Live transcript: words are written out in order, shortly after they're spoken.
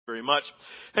Very much.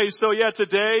 Hey, so yeah,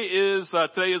 today is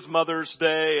Mother's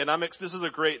Day, and this is a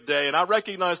great day, and I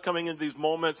recognize coming into these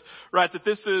moments, right, that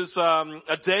this is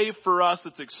a day for us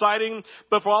that's exciting,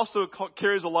 but also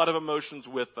carries a lot of emotions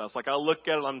with us. Like I look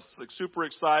at it, I'm super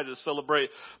excited to celebrate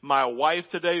my wife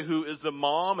today, who is a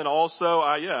mom, and also,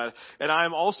 and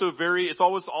I'm also it's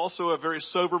always also a very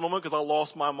sober moment because I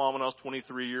lost my mom when I was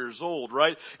 23 years old,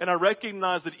 right? And I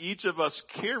recognize that each of us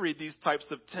carry these types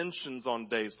of tensions on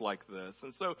days like this,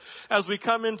 and so as we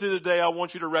come into today, I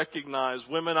want you to recognize,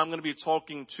 women, I'm going to be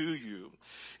talking to you.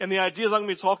 And the idea is I'm going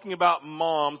to be talking about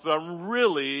moms, but I'm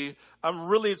really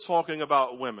talking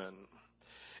about women.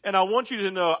 And I want you to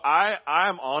know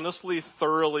I'm honestly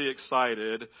thoroughly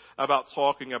excited about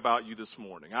talking about you this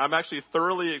morning. I'm actually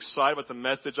thoroughly excited about the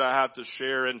message I have to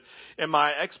share. And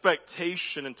my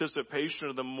anticipation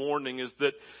of the morning is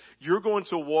that you're going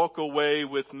to walk away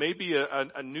with maybe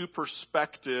a new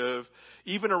perspective,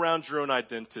 even around your own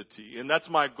identity. And that's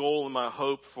my goal and my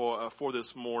hope for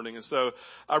this morning. And so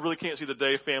I really can't see the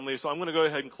day, family. So I'm going to go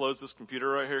ahead and close this computer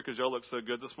right here because y'all look so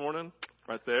good this morning.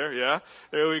 Right there, yeah.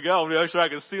 There we go. Make sure I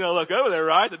can see and look over there,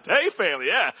 right? The Day family,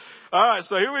 yeah. All right,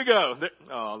 so here we go.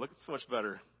 Oh, look, it's so much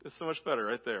better. It's so much better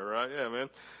right there, right? Yeah, man.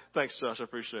 Thanks, Josh. I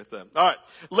appreciate that. All right,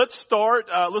 let's start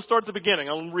at the beginning.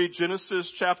 I'm going to read Genesis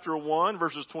chapter 1,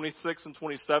 verses 26 and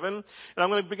 27. And I'm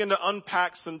going to begin to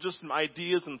unpack some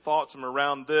ideas and thoughts from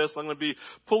around this. I'm going to be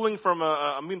pulling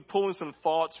some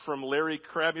thoughts from Larry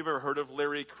Crabb. You've ever heard of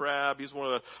Larry Crabb? He's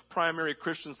one of the primary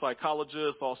Christian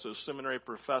psychologists, also a seminary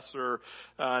professor,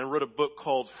 and wrote a book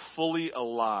called Fully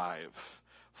Alive.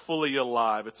 Fully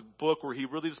Alive. It's a book where he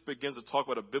really just begins to talk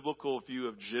about a biblical view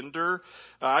of gender.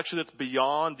 Actually, that's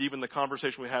beyond even the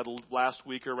conversation we had last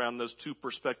week around those two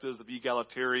perspectives of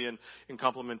egalitarian and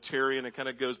complementarian. It kind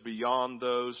of goes beyond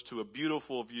those to a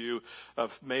beautiful view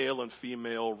of male and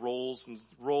female roles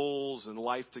and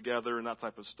life together and that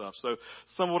type of stuff. So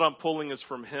some of what I'm pulling is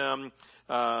from him.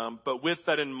 But with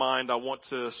that in mind, I want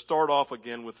to start off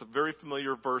again with the very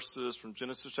familiar verses from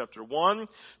Genesis chapter 1,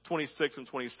 26 and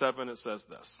 27. It says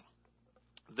this.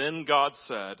 Then God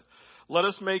said, "Let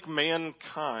us make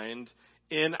mankind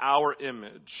in our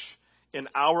image, in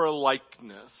our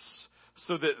likeness,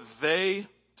 so that they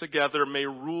together may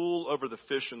rule over the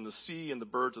fish in the sea and the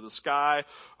birds of the sky,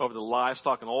 over the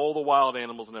livestock and all the wild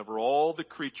animals and over all the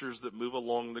creatures that move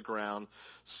along the ground.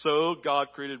 So God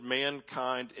created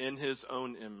mankind in his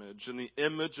own image. In the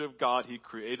image of God, he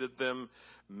created them,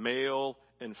 male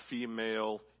and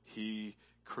female, he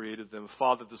created them."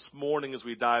 Father, this morning as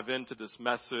we dive into this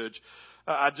message,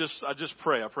 I just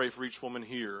pray. I pray for each woman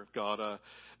here, God,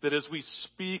 that as we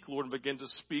speak, Lord, and begin to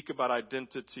speak about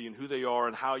identity and who they are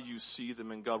and how you see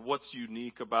them, and God, what's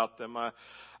unique about them.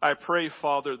 I pray,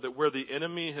 Father, that where the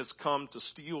enemy has come to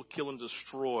steal, kill, and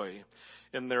destroy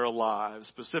in their lives,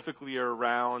 specifically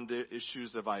around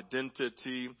issues of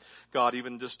identity, God,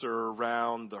 even just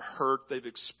around the hurt they've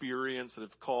experienced that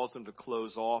have caused them to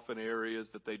close off in areas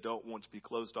that they don't want to be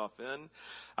closed off in.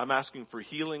 I'm asking for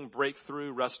healing,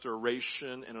 breakthrough,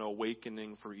 restoration, and an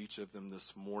awakening for each of them this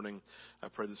morning. I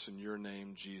pray this in your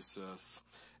name, Jesus.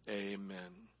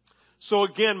 Amen. So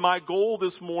again, my goal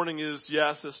this morning is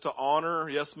to honor,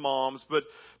 moms,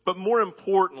 but more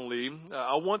importantly,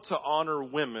 I want to honor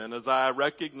women as I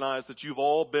recognize that you've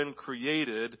all been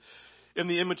created in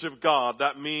the image of God.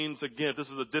 That means, again, if this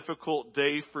is a difficult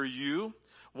day for you,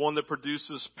 one that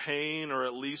produces pain or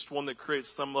at least one that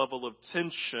creates some level of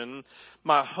tension,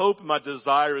 my hope, my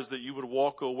desire is that you would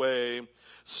walk away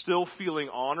still feeling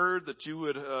honored, that you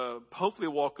would hopefully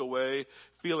walk away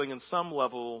feeling in some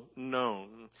level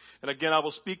known. And again, I will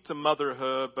speak to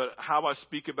motherhood, but how I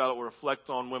speak about it will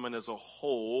reflect on women as a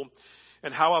whole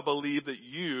and how I believe that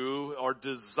you are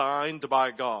designed by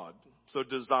God. So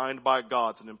designed by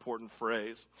God is an important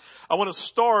phrase. I want to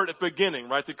start at the beginning,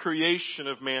 right? The creation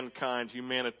of mankind,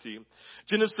 humanity.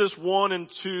 Genesis 1 and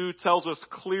 2 tells us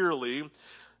clearly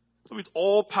it's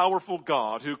all-powerful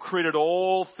God who created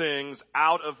all things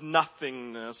out of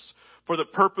nothingness for the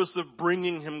purpose of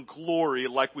bringing him glory,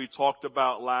 like we talked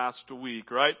about last week,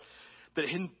 right? That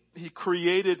he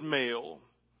created male.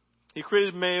 He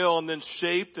created male and then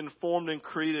shaped and formed and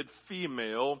created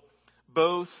female,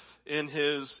 both in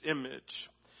his image.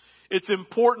 It's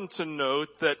important to note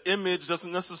that image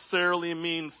doesn't necessarily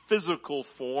mean physical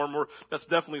form, or that's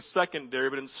definitely secondary,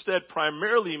 but instead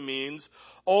primarily means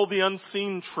all the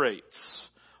unseen traits,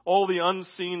 all the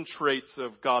unseen traits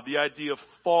of God, the idea of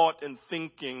thought and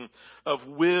thinking, of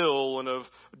will and of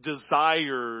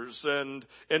desires and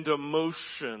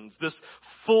emotions, this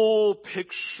full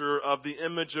picture of the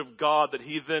image of God that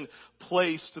he then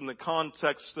placed in the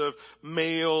context of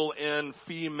male and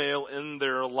female in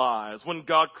their lives. When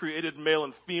God created male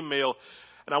and female,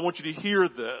 and I want you to hear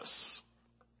this,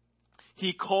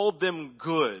 he called them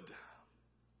good,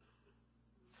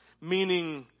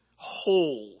 meaning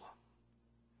whole.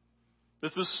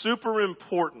 This is super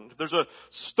important. There's a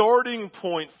starting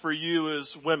point for you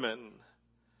as women.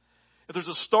 If there's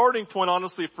a starting point,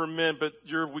 honestly, for men, but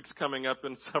your week's coming up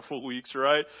in several weeks,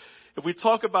 right? If we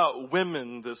talk about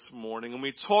women this morning and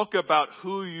we talk about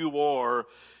who you are,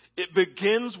 it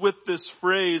begins with this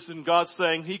phrase in God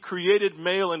saying he created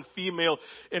male and female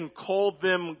and called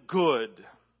them good.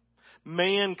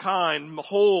 Mankind,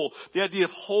 whole, the idea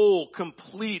of whole,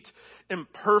 complete,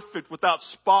 imperfect, without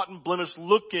spot and blemish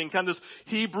looking, kind of this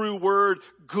Hebrew word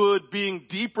good being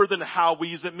deeper than how we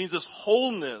use it. It means this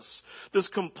wholeness, this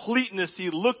completeness. He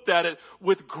looked at it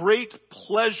with great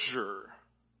pleasure,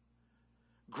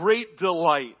 great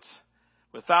delight,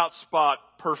 without spot,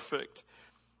 perfect.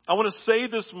 I want to say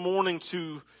this morning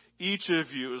to each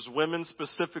of you, as women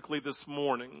specifically this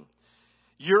morning,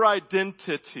 your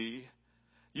identity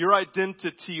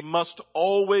must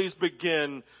always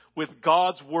begin with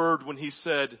God's word when he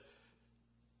said,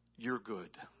 you're good.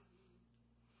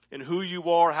 And who you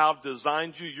are, how I've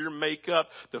designed you, your makeup,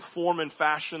 the form and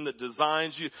fashion that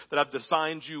designs you, that I've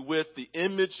designed you with, the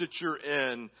image that you're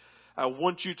in. I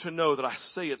want you to know that I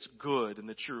say it's good and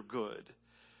that you're good.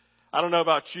 I don't know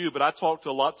about you, but I talk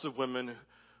to lots of women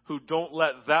who don't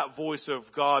let that voice of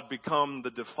God become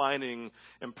the defining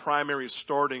and primary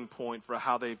starting point for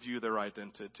how they view their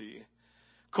identity.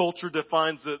 Culture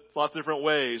defines it lots of different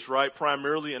ways, right?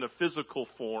 Primarily in a physical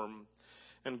form.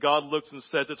 And God looks and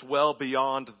says it's well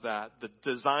beyond that. The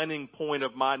designing point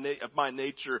of my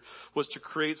nature was to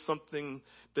create something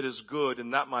that is good.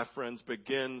 And that, my friends,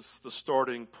 begins the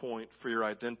starting point for your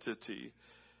identity.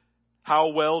 How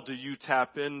well do you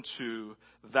tap into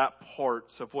that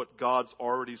part of what God's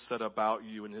already said about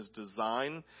you in his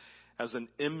design as an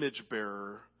image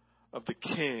bearer of the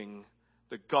King,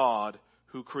 the God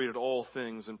who created all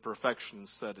things in perfection and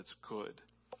said it's good?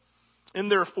 In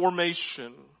their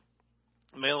formation,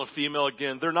 male and female,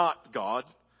 again, they're not God,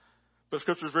 but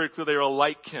Scripture is very clear they are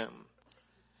like him.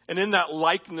 And in that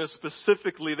likeness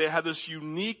specifically, they have this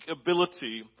unique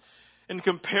ability in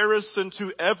comparison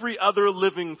to every other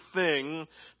living thing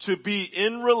to be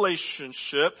in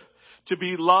relationship, to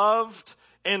be loved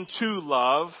and to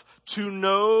love, to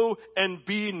know and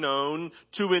be known,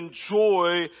 to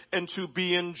enjoy and to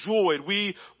be enjoyed.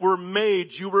 You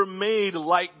were made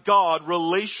like God,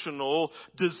 relational,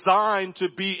 designed to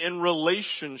be in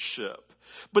relationship.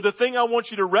 But the thing I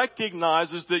want you to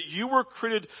recognize is that you were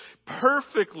created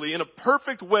perfectly, in a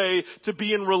perfect way, to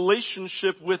be in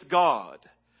relationship with God.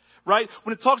 Right?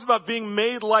 When it talks about being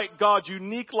made like God,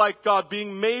 unique like God,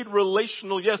 being made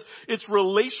relational, yes, it's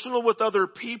relational with other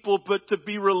people, but to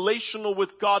be relational with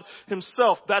God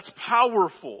himself, that's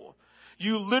powerful.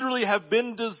 You literally have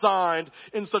been designed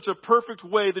in such a perfect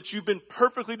way that you've been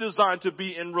perfectly designed to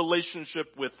be in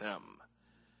relationship with him.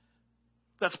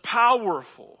 That's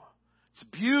powerful. It's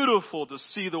beautiful to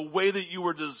see the way that you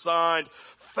were designed,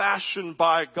 fashioned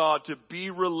by God to be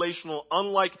relational,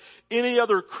 unlike any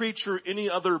other creature, any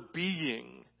other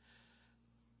being.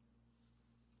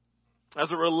 As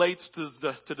it relates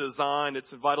to design,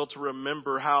 it's vital to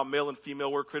remember how male and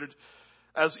female were created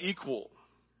as equal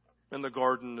in the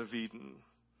Garden of Eden.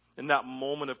 In that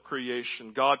moment of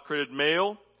creation, God created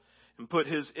male and put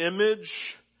his image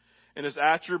and his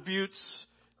attributes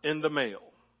in the male.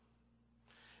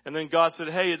 And then God said,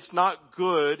 hey, it's not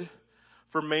good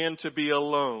for man to be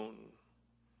alone.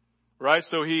 Right?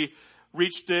 So he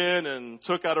reached in and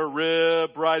took out a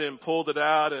rib, right, and pulled it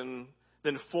out and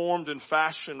then formed and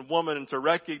fashioned woman. And to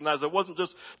recognize it wasn't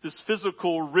just this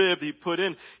physical rib he put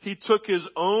in. He took his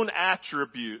own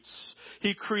attributes.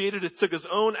 He created it, took his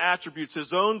own attributes,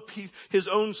 his own piece, his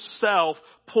own self,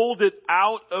 pulled it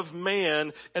out of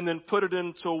man and then put it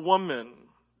into woman.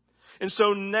 And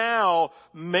so now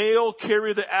male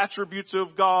carry the attributes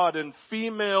of God and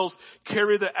females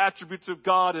carry the attributes of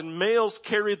God and males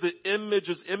carry the image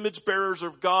as image bearers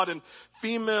of God and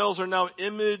females are now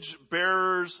image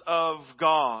bearers of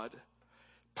God.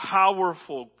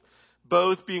 Powerful,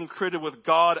 both being created with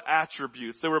God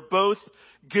attributes. They were both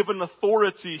given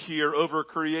authority here over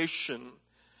creation.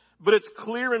 But it's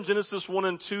clear in Genesis 1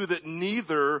 and 2 that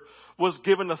neither was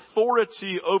given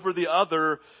authority over the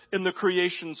other in the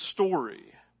creation story.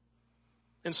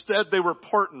 Instead, they were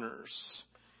partners.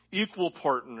 equal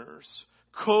partners,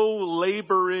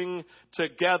 co-laboring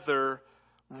together,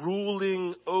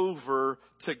 ruling over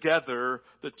together,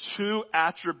 the two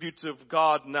attributes of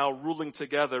God now ruling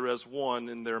together as one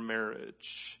in their marriage.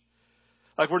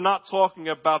 Like, we're not talking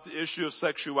about the issue of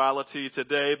sexuality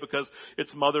today because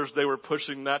it's Mother's Day. We're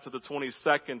pushing that to the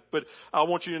 22nd. But I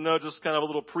want you to know, just kind of a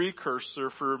little precursor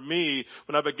for me,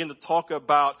 when I begin to talk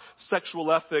about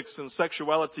sexual ethics and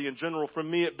sexuality in general, for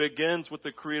me it begins with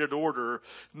the created order.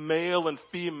 Male and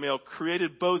female,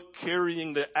 created both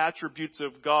carrying the attributes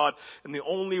of God. And the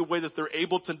only way that they're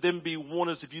able to then be one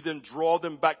is if you then draw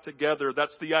them back together.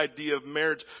 That's the idea of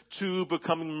marriage, two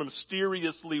becoming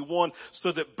mysteriously one,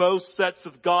 so that both sets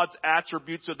of God's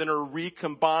attributes are then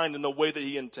recombined in the way that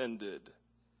He intended.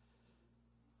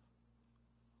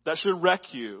 That should wreck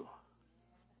you.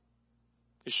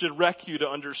 It should wreck you to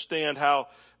understand how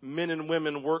men and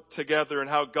women work together and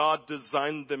how God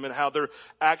designed them and how they're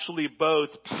actually both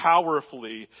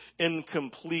powerfully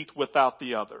incomplete without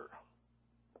the other.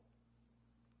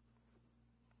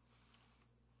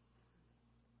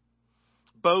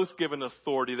 Both given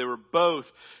authority. They were both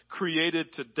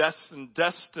created to destined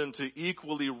to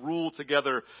equally rule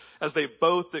together as they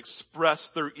both express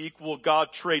their equal God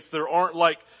traits. There aren't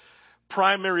like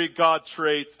primary God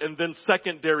traits and then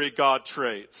secondary God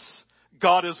traits.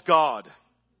 God is God.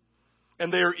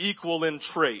 And they are equal in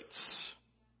traits.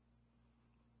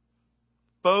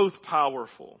 Both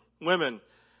powerful. Women,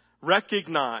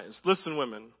 recognize, listen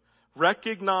women,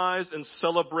 recognize and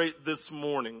celebrate this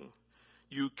morning.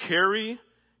 You carry,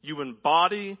 you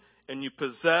embody, and you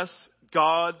possess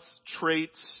God's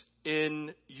traits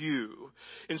in you.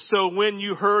 And so when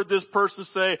you heard this person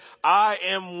say, I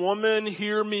am woman,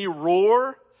 hear me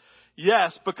roar.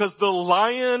 Yes, because the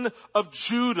Lion of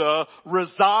Judah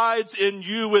resides in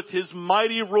you with his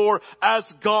mighty roar as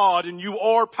God, and you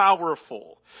are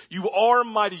powerful. You are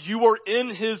mighty. You are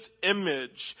in his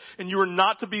image, and you are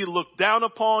not to be looked down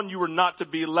upon. You are not to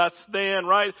be less than,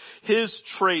 right? His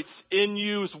traits in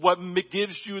you is what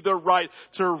gives you the right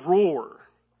to roar.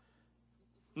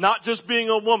 Not just being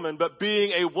a woman, but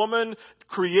being a woman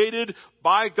created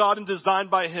by God and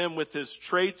designed by him with his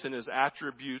traits and his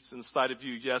attributes inside of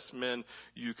you. Yes, men,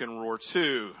 you can roar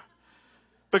too.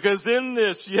 Because in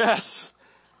this, yes,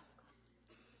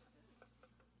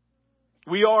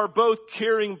 we are both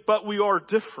caring, but we are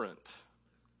different.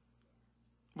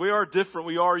 We are different.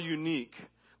 We are unique.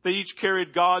 They each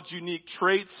carried God's unique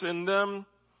traits in them.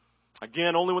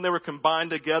 Again, only when they were combined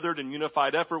together in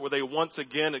unified effort were they once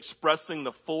again expressing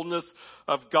the fullness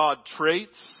of God's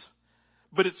traits.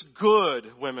 But it's good,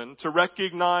 women, to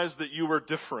recognize that you are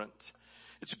different.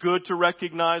 It's good to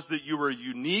recognize that you are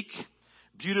unique,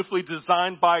 beautifully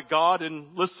designed by God.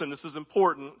 And listen, this is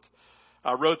important.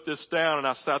 I wrote this down and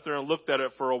I sat there and looked at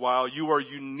it for a while. You are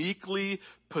uniquely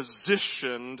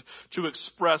positioned to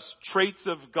express traits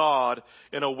of God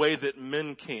in a way that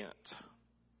men can't.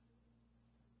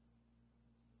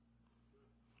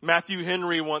 Matthew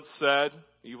Henry once said,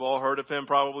 you've all heard of him,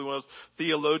 probably one of those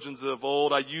theologians of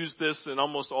old. I use this in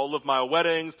almost all of my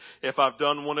weddings. If I've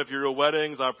done one of your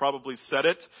weddings, I've probably said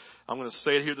it. I'm going to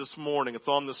say it here this morning. It's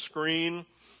on the screen.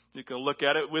 You can look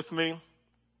at it with me.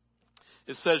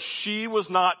 It says, she was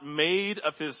not made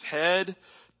of his head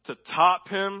to top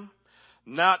him,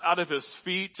 not out of his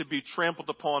feet to be trampled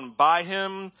upon by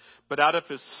him, but out of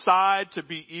his side to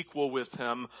be equal with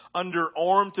him, under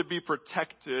arm to be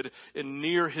protected, and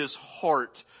near his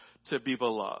heart to be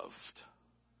beloved.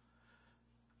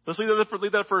 Let's leave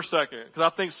that for a second,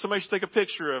 because I think somebody should take a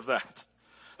picture of that.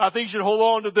 I think you should hold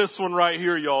on to this one right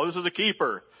here, y'all. This is a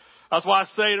keeper. That's why I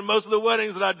say it in most of the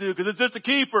weddings that I do, because it's just a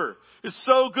keeper. It's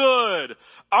so good.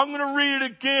 I'm going to read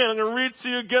it again. I'm going to read it to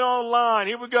you again online.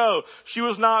 Here we go. She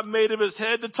was not made of his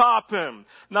head to top him,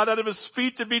 not out of his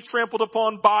feet to be trampled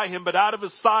upon by him, but out of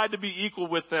his side to be equal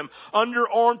with him, under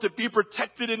arm to be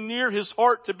protected, and near his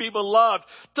heart to be beloved.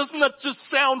 Doesn't that just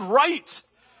sound right?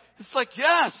 It's like,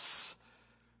 yes.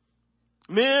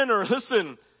 Men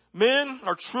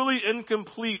are truly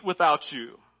incomplete without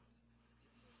you.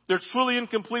 They're truly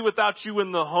incomplete without you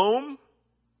in the home.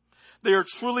 They are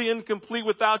truly incomplete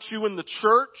without you in the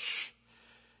church.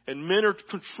 And men are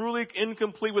truly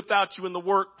incomplete without you in the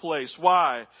workplace.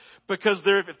 Why? Because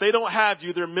if they don't have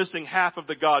you, they're missing half of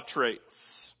the God traits.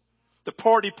 The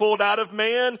part he pulled out of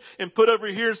man and put over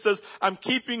here says, I'm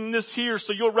keeping this here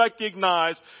so you'll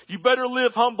recognize you better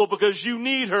live humble because you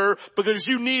need her, because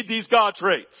you need these God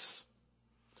traits.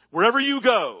 Wherever you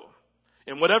go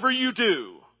and whatever you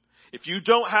do, if you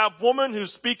don't have woman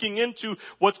who's speaking into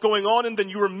what's going on, and then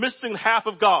you are missing half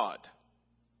of God.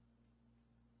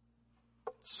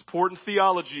 It's important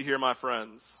theology here, my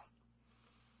friends.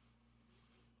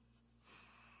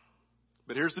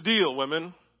 But here's the deal,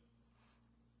 women.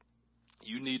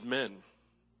 You need men.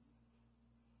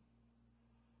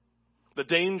 The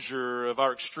danger of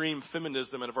our extreme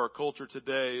feminism and of our culture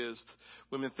today is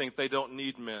women think they don't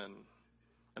need men.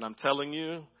 And I'm telling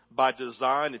you, by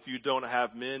design, if you don't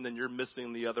have men, then you're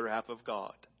missing the other half of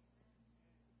God.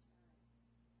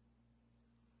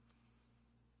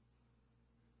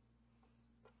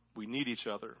 We need each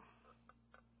other.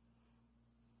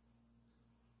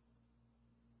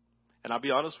 And I'll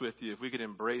be honest with you, if we could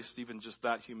embrace even just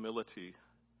that humility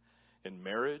in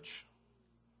marriage,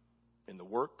 in the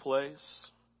workplace,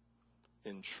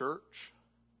 in church,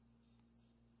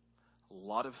 a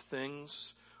lot of things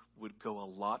would go a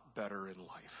lot better in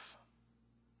life.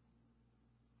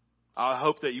 I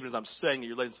hope that even as I'm saying it,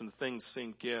 you're letting some things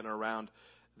sink in around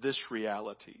this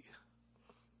reality.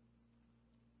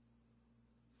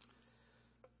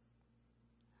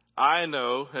 I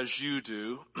know, as you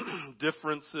do,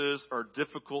 differences are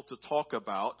difficult to talk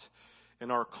about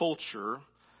in our culture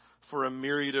for a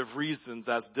myriad of reasons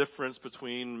as difference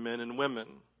between men and women.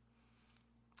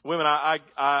 Women,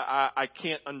 I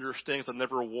can't understand because I've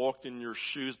never walked in your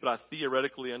shoes, but I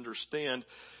theoretically understand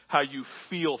how you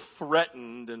feel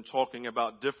threatened in talking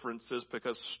about differences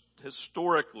because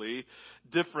historically,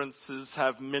 differences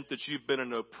have meant that you've been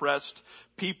an oppressed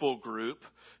people group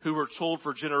who were told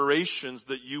for generations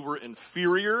that you were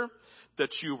inferior, that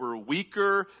you were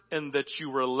weaker, and that you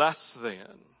were less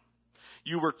than.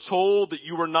 You were told that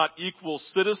you were not equal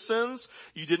citizens.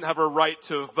 You didn't have a right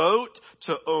to vote,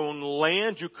 to own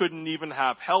land. You couldn't even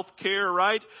have health care,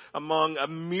 right? Among a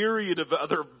myriad of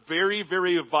other very,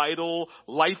 very vital,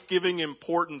 life-giving,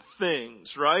 important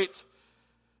things, right?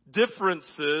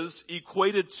 Differences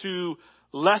equated to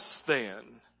less than,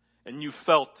 and you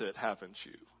felt it, haven't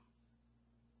you?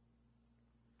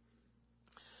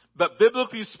 But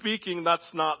biblically speaking,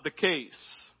 that's not the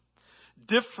case.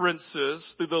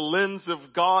 Differences through the lens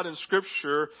of God and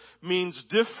Scripture means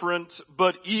different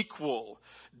but equal.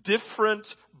 Different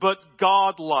but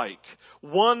God-like.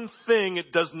 One thing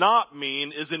it does not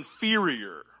mean is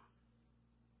inferior.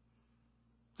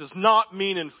 Does not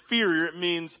mean inferior. It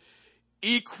means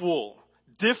equal.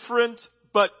 Different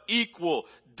but equal.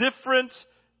 Different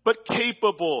but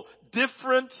capable.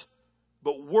 Different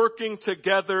but working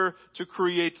together to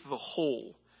create the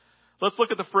whole. Let's look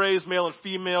at the phrase male and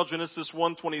female, Genesis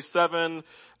 1:27.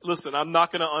 Listen, I'm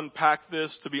not going to unpack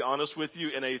this, to be honest with you,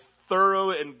 in a thorough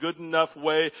and good enough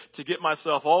way to get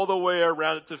myself all the way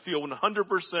around it to feel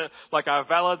 100% like I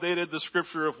validated the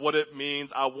scripture of what it means.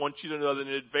 I want you to know that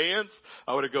in advance,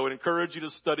 I would go and encourage you to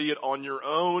study it on your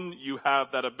own. You have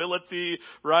that ability,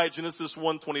 right? Genesis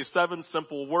 1:27,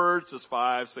 simple words, just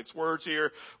 5, 6 words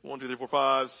here. 1, 2, 3, 4,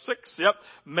 5, 6. Yep.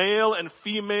 Male and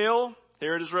female.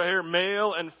 Here it is right here.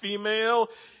 Male and female.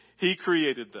 He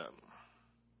created them.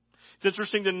 It's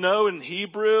interesting to know in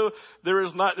Hebrew,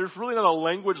 there's really not a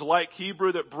language like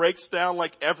Hebrew that breaks down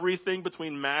like everything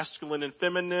between masculine and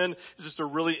feminine. It's just a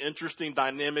really interesting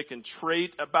dynamic and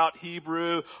trait about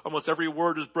Hebrew. Almost every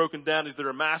word is broken down either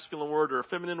a masculine word or a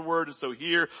feminine word. And so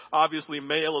here, obviously,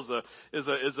 male is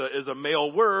a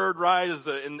male word, right?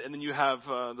 And then you have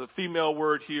the female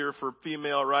word here for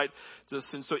female, right?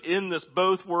 And so in this,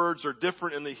 both words are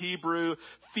different in the Hebrew.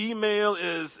 Female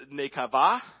is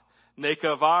nekavah.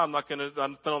 Nekavah, I'm not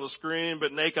on the screen,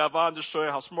 but Nekavah, I'm just showing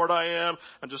you how smart I am.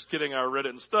 I'm just kidding, I read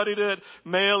it and studied it.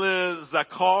 Male is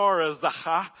Zakar, or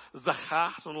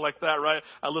Zaha, something like that, right?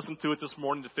 I listened to it this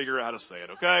morning to figure out how to say it,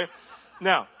 okay?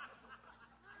 Now,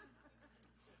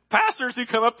 pastors who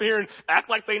come up here and act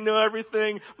like they know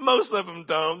everything, most of them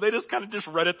don't. They just kind of just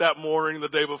read it that morning, the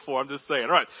day before. I'm just saying.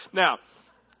 All right.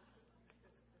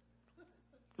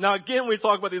 Now, again, we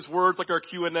talk about these words like our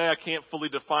Q&A. I can't fully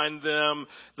define them.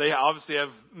 They obviously have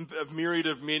a myriad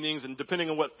of meanings, and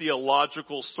depending on what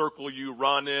theological circle you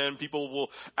run in, people will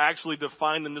actually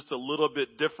define them just a little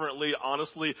bit differently,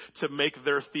 honestly, to make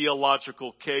their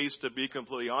theological case, to be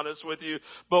completely honest with you.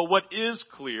 But what is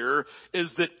clear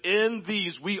is that in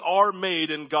these, we are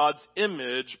made in God's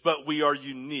image, but we are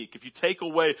unique. If you take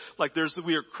away,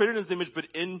 we are created in His image,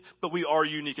 but we are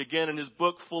unique. Again, in his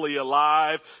book, Fully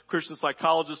Alive, Christian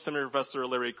psychologist, Seminary Professor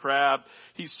Larry Crabb,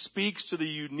 he speaks to the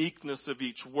uniqueness of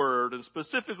each word, and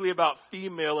specifically about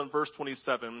female in verse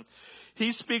 27.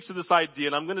 He speaks to this idea,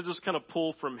 and I'm going to just kind of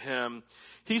pull from him.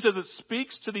 He says it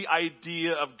speaks to the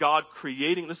idea of God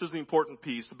creating, this is the important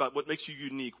piece about what makes you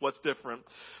unique, what's different.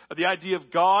 The idea of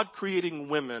God creating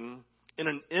women in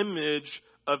an image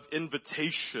of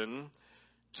invitation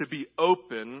to be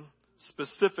open,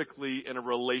 specifically in a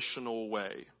relational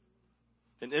way.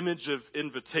 An image of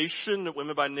invitation.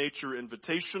 Women by nature are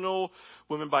invitational.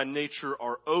 Women by nature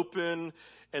are open.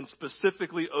 and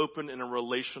specifically open in a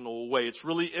relational way. It's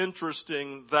really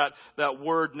interesting that that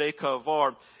word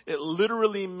nekavar, it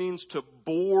literally means to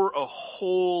bore a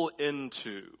hole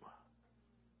into.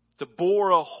 To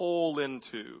bore a hole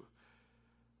into.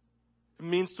 It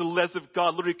means to, as if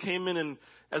God literally came in and,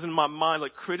 as in my mind,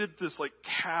 like created this like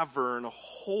cavern, a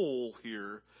hole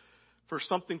here for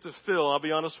something to fill. I'll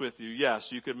be honest with you. Yes,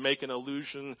 you could make an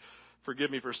allusion, forgive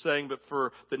me for saying, but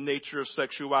for the nature of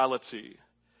sexuality.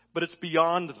 But it's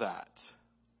beyond that.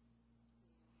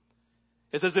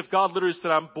 It's as if God literally said,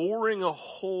 I'm boring a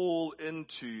hole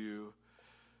into you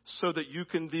so that you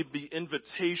can be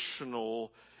invitational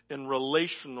and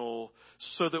relational,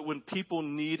 so that when people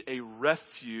need a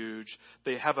refuge,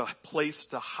 they have a place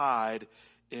to hide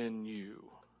in you.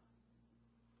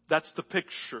 That's the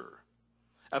picture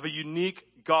of a unique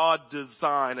God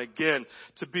design, again,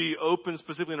 to be open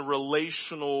specifically in a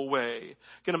relational way.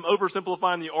 Again, I'm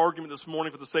oversimplifying the argument this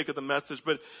morning for the sake of the message,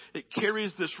 but it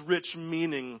carries this rich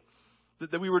meaning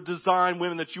that we were designed,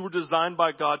 women, that you were designed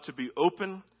by God to be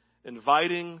open,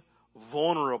 inviting,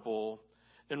 vulnerable,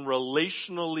 and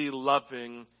relationally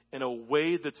loving in a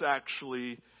way that's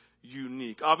actually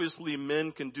unique. Obviously,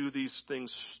 men can do these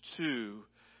things too,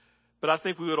 but I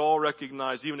think we would all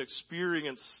recognize, even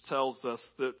experience tells us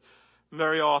that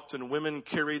very often women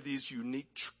carry these unique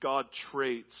God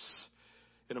traits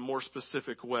in a more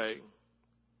specific way.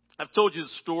 I've told you the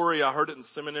story. I heard it in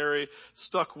seminary. It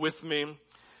stuck with me.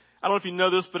 I don't know if you know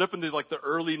this, but up in the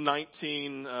early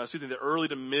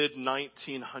to mid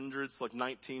 1900s, like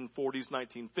 1940s,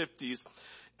 1950s,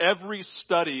 every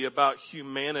study about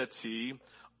humanity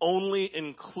only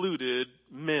included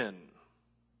men.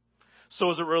 So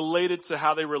as it related to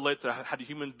how do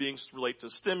human beings relate to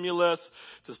stimuli,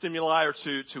 or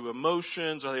to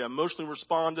emotions, or they emotionally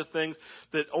respond to things,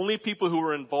 that only people who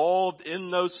were involved in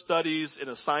those studies in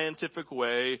a scientific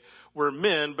way were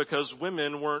men, because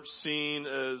women weren't seen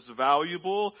as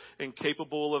valuable and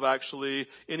capable of actually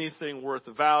anything worth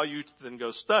value to then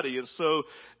go study. And so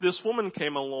this woman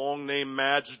came along named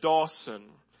Madge Dawson.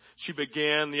 She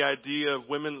began the idea of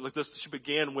women like this. She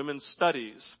began women's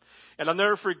studies. And I'll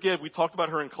never forget, we talked about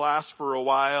her in class for a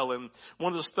while, and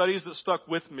one of the studies that stuck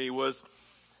with me was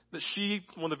that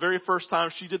one of the very first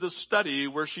times she did this study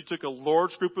where she took a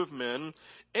large group of men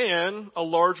and a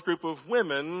large group of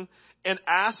women and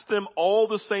asked them all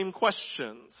the same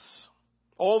questions.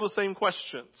 All the same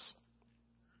questions.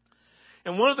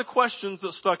 And one of the questions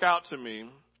that stuck out to me,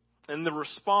 and the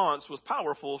response was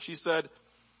powerful, she said,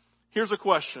 here's a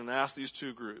question I asked these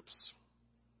two groups.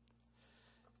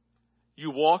 You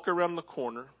walk around the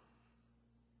corner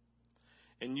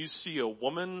and you see a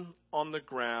woman on the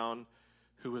ground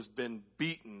who has been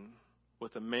beaten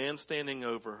with a man standing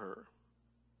over her.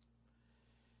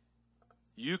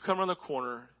 You come around the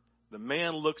corner, the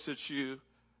man looks at you,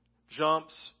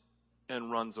 jumps,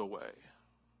 and runs away.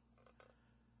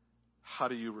 How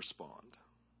do you respond?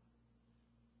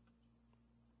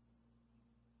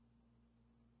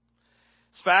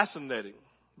 It's fascinating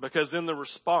because in the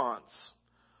response,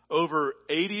 over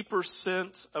 80%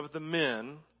 of the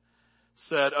men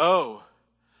said,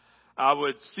 I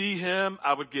would see him,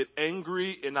 I would get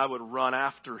angry, and I would run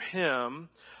after him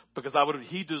because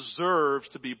he deserves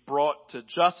to be brought to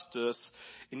justice.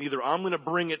 And either I'm going to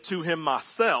bring it to him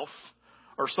myself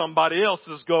or somebody else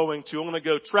is going to. I'm going to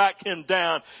go track him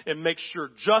down and make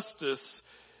sure justice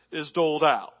is doled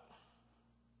out.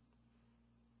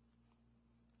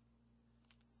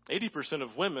 80%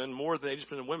 of women, more than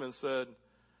 80% of women said,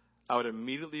 I would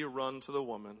immediately run to the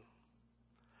woman.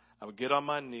 I would get on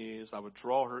my knees. I would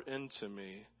draw her into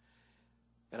me.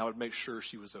 And I would make sure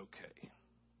she was okay.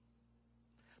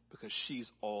 Because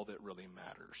she's all that really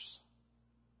matters.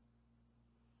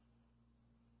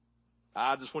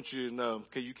 I just want you to know,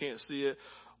 okay, you can't see it.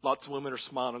 Lots of women are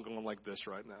smiling going like this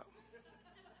right now.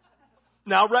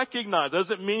 Now recognize,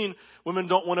 doesn't mean women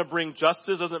don't want to bring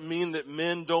justice. Doesn't mean that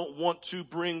men don't want to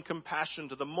bring compassion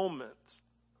to the moment.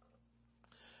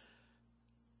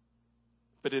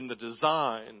 But in the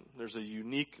design, there's a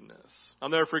uniqueness. I'll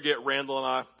never forget Randall and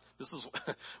I. This is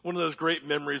one of those great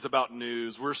memories about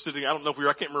news. We're sitting, I can't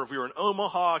remember if we were in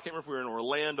Omaha. I can't remember if we were in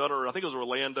Orlando. Or I think it was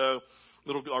Orlando.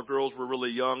 Our girls were really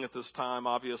young at this time,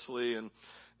 obviously. And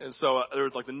so there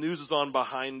was the news is on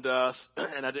behind us.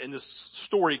 And in this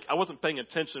story, I wasn't paying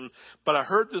attention. But I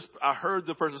heard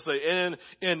the person say,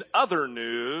 in other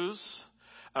news,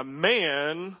 a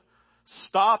man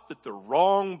stopped at the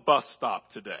wrong bus stop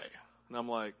today. And I'm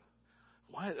like,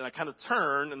 what? And I kind of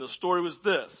turned, and the story was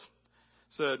this.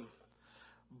 It said,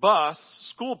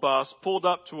 school bus pulled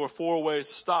up to a four-way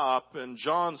stop, and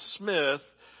John Smith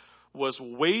was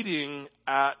waiting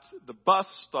at the bus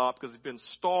stop because he'd been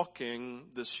stalking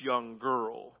this young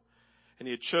girl. And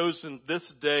he had chosen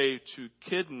this day to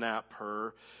kidnap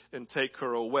her and take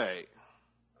her away.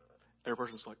 Every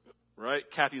person's like, right?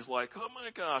 Kathy's like, oh my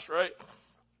gosh, right?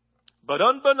 But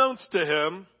unbeknownst to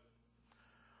him,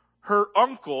 her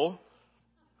uncle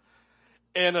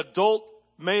and adult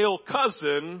male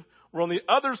cousin were on the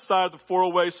other side of the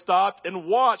four-way, stopped and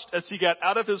watched as he got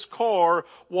out of his car,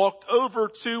 walked over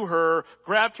to her,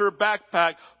 grabbed her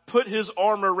backpack, put his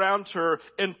arm around her,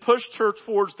 and pushed her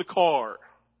towards the car.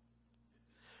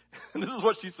 And this is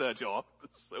what she said, y'all.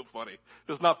 It's so funny.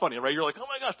 It's not funny, right? You're like, oh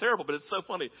my gosh, terrible, but it's so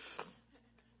funny.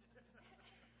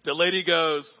 The lady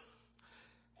goes,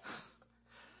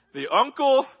 the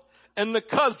uncle and the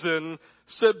cousin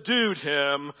subdued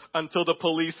him until the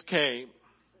police came.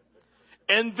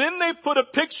 And then they put a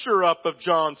picture up of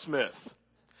John Smith.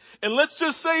 And let's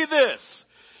just say this.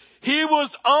 He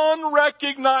was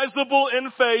unrecognizable in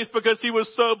face because he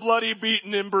was so bloody,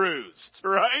 beaten, and bruised,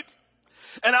 right?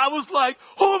 And I was like,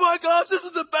 oh my gosh, this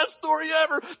is the best story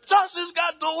ever. Justice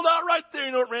got doled out right there.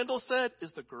 You know what Randall said?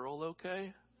 Is the girl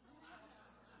okay?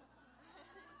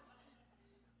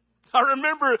 I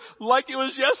remember like it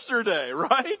was yesterday,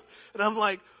 right? And I'm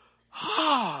like,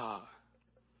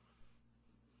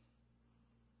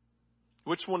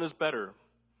 Which one is better?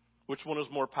 Which one is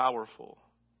more powerful?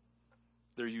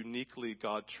 They're uniquely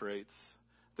God traits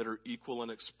that are equal in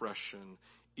expression,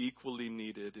 equally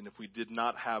needed. And if we did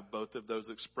not have both of those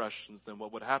expressions, then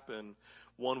what would happen?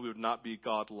 One, we would not be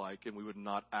God-like, and we would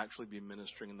not actually be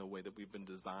ministering in the way that we've been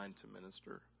designed to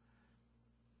minister.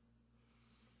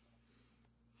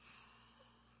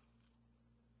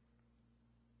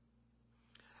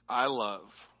 I love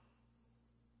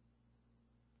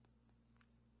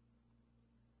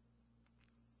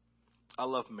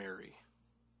Mary,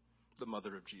 the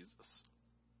mother of Jesus.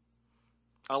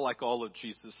 I like all of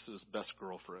Jesus' best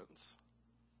girlfriends.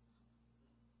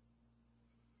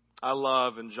 I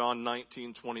love in John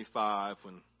 19:25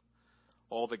 when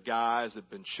all the guys had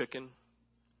been chicken,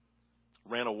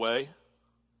 ran away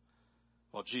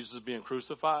while Jesus was being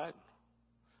crucified.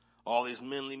 All these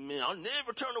manly men, I'll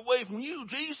never turn away from you,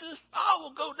 Jesus. I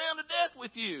will go down to death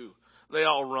with you. They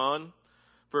all run.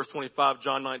 Verse 25,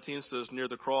 John 19 says, near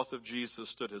the cross of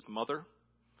Jesus stood his mother's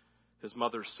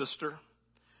sister,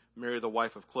 Mary the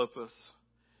wife of Clopas,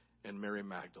 and Mary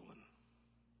Magdalene.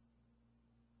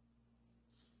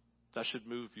 That should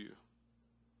move you.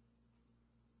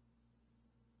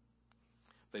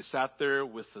 They sat there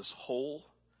with this hole,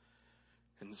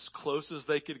 and as close as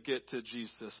they could get to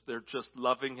Jesus, they're just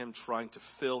loving him, trying to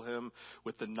fill him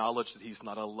with the knowledge that he's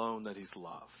not alone, that he's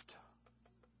loved.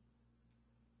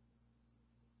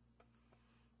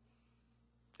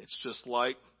 It's just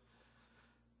like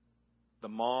the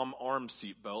mom arm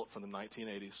seat belt from the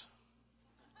 1980s.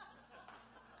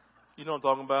 You know what I'm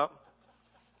talking about?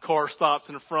 Car stops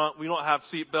in front. We don't have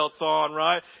seat belts on,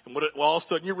 right? And all of a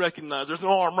sudden you recognize there's an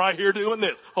arm right here doing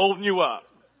this, holding you up.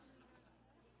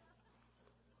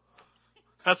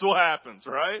 That's what happens,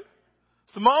 right?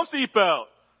 It's the mom seat belt.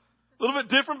 A little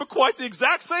bit different, but quite the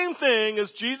exact same thing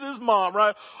as Jesus' mom,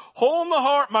 right? Holding the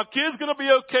heart, my kid's going to be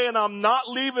okay, and I'm not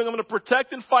leaving. I'm going to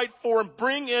protect and fight for and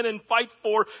bring in and fight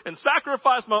for and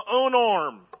sacrifice my own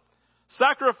arm.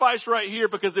 Sacrifice right here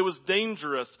because it was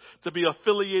dangerous to be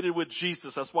affiliated with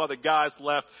Jesus. That's why the guys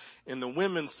left, and the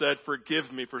women said,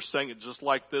 forgive me for saying it just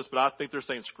like this, but I think they're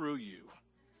saying, screw you.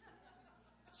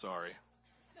 Sorry.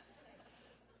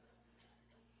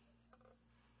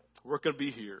 We're going to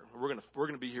be here. We're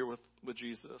going to be here with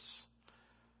Jesus.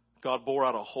 God bore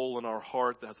out a hole in our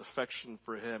heart that has affection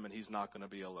for him, and he's not going to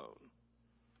be alone.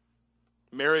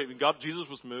 Jesus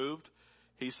was moved.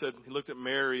 He looked at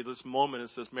Mary this moment and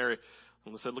says, Mary,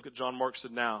 and said, look at John Mark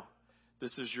said, now,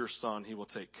 this is your son. He will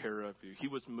take care of you. He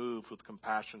was moved with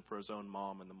compassion for his own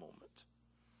mom in the moment.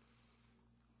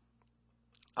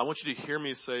 I want you to hear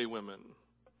me say, women,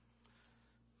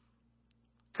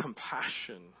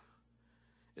 compassion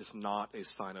is not a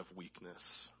sign of weakness.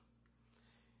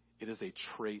 It is a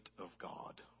trait of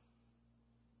God.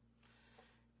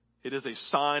 It is a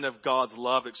sign of God's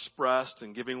love expressed,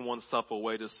 and giving oneself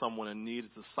away to someone in need is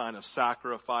the sign of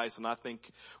sacrifice. And I think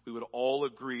we would all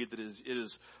agree that it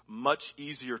is much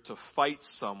easier to fight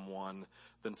someone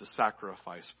than to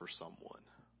sacrifice for someone.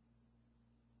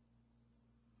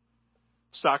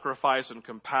 Sacrifice and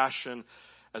compassion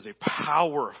as a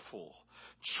powerful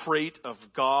trait of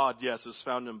God, yes, is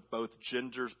found in both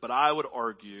genders, but I would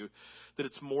argue that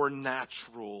it's more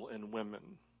natural in women.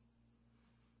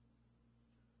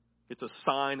 It's a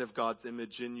sign of God's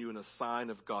image in you and a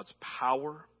sign of God's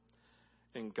power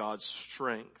and God's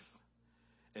strength.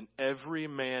 And every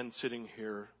man sitting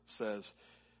here says,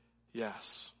 yes,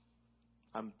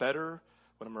 I'm better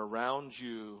when I'm around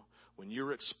you, when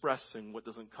you're expressing what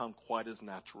doesn't come quite as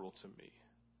natural to me.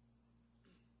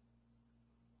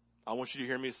 I want you to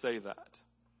hear me say that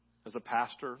as a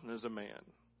pastor and as a man.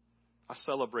 I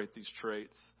celebrate these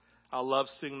traits. I love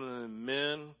seeing them in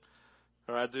men,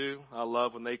 or I do. I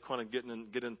love when they kind of get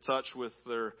in touch with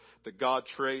the God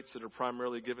traits that are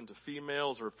primarily given to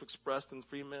females or expressed in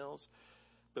females.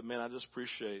 But man, I just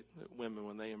appreciate that women,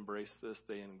 when they embrace this,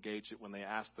 they engage it. When they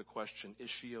ask the question, is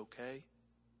she okay?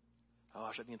 Oh, I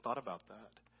hadn't even thought about that.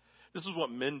 This is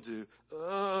what men do.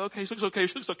 Okay, she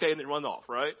looks okay, and they run off,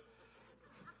 right?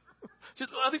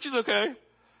 I think she's okay.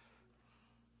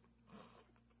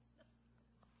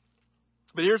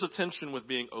 But here's a tension with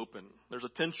being open. There's a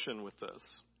tension with this.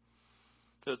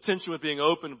 There's a tension with being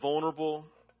open, vulnerable.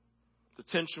 The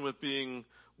tension with being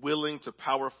willing to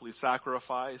powerfully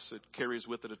sacrifice. It carries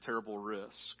with it a terrible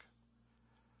risk.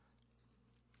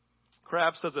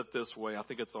 Crabb says it this way. I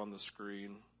think it's on the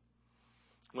screen.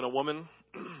 When a woman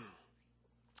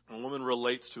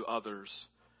relates to others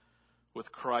with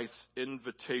Christ's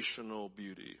invitational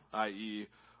beauty, i.e.,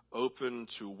 open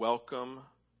to welcome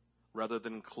rather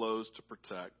than closed to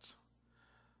protect,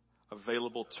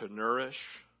 available to nourish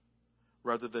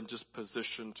rather than just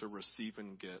positioned to receive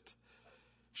and get,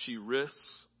 she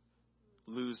risks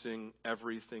losing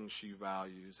everything she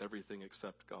values, everything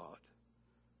except God.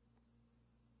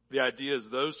 The idea is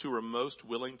those who are most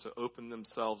willing to open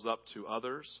themselves up to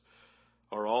others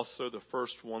are also the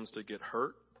first ones to get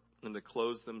hurt and to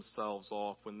close themselves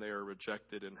off when they are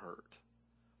rejected and hurt.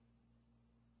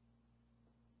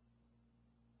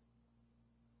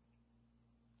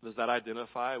 Does that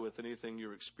identify with anything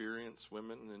you experience,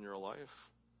 women, in your life?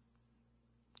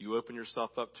 You open yourself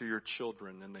up to your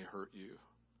children and they hurt you.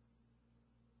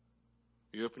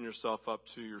 You open yourself up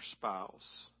to your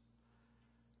spouse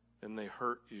and they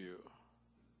hurt you.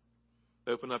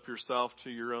 Open up yourself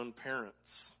to your own parents,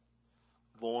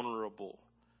 vulnerable.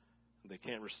 They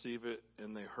can't receive it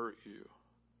and they hurt you.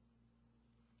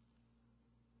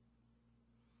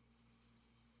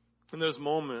 In those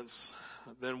moments,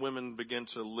 then women begin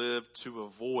to live to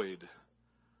avoid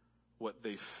what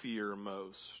they fear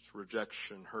most,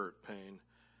 rejection, hurt, pain,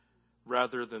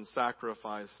 rather than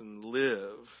sacrifice and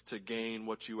live to gain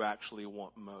what you actually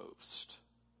want most,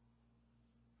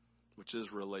 which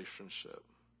is relationship.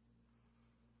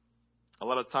 A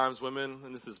lot of times women,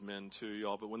 and this is men too,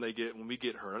 y'all, but when we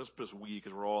get hurt, I'm just we,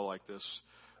 because we're all like this.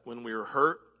 When we're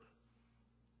hurt,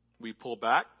 we pull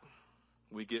back,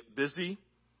 we get busy,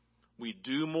 we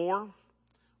do more,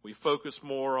 we focus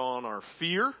more on our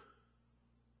fear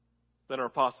than our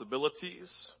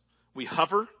possibilities. We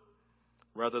hover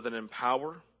rather than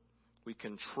empower. We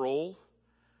control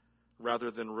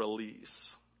rather than release.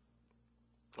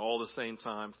 All at the same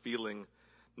time,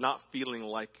 not feeling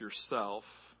like yourself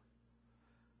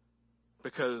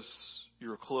because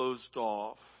you're closed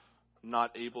off,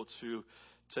 not able to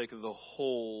take the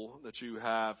hole that you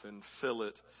have and fill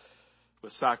it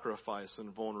with sacrifice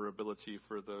and vulnerability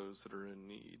for those that are in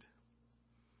need.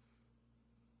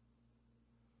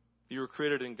 You were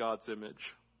created in God's image.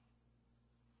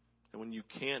 And when you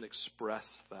can't express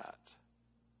that,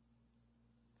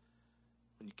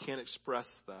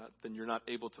 then you're not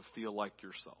able to feel like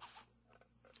yourself.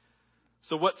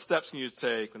 So what steps can you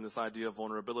take when this idea of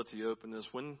vulnerability, openness,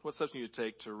 what steps can you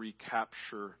take to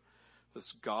recapture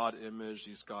this God image,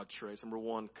 these God traits? Number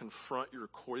one, confront your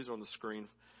core. These are on the screen.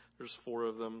 There's 4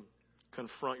 of them.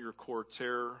 Confront your core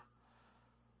terror.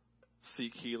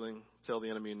 Seek healing. Tell the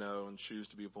enemy no and choose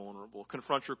to be vulnerable.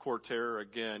 Confront your core terror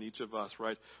again, each of us,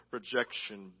 right?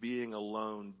 Rejection, being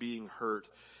alone, being hurt,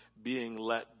 being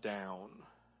let down.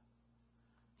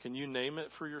 Can you name it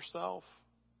for yourself?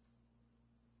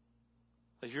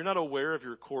 If you're not aware of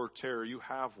your core terror, you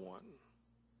have one.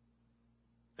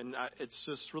 And it's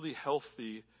just really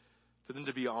healthy for them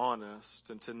to be honest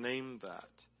and to name that.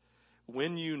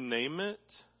 When you name it,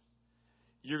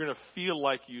 you're going to feel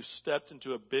like you stepped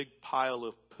into a big pile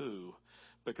of poo,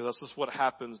 because that's just what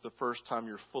happens the first time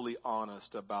you're fully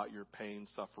honest about your pain,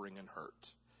 suffering, and hurt.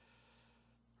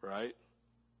 Right?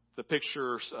 The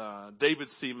picture David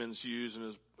Seaman's used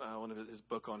in one of his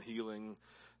book on healing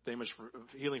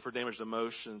for damaged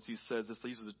emotions. He says this. He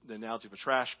uses the analogy of a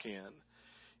trash can.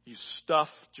 You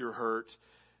stuffed your hurt.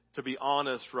 To be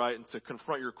honest, right, and to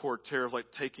confront your core terrors, like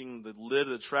taking the lid of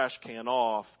the trash can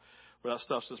off where that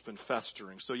stuff's just been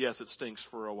festering. So yes, it stinks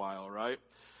for a while, right?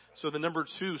 So the number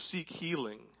 2, seek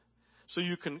healing. So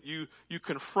you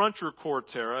confront your core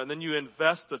terror, and then you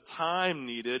invest the time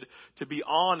needed to be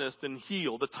honest and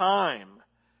heal. The time.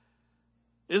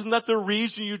 Isn't that the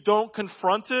reason you don't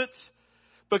confront it?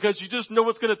 Because you just know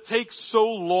it's going to take so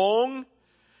long,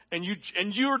 and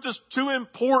you're just too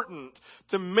important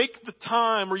to make the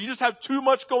time, or you just have too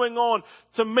much going on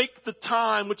to make the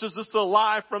time, which is just a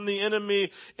lie from the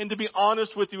enemy, and to be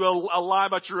honest with you, a lie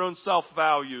about your own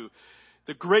self-value.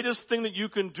 The greatest thing that you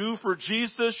can do for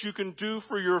Jesus, you can do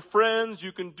for your friends,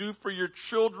 you can do for your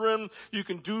children, you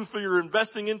can do for your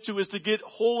investing into, is to get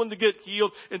whole and to get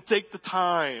healed and take the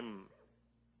time.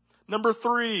 Number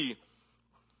 3,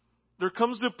 there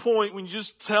comes a point when you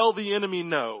just tell the enemy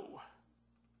no.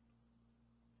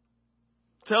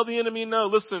 Tell the enemy no.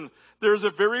 Listen, there's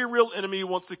a very real enemy who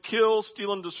wants to kill,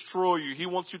 steal, and destroy you. He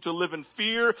wants you to live in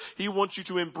fear. He wants you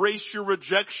to embrace your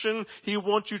rejection. He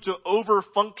wants you to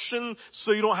overfunction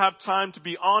so you don't have time to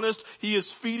be honest. He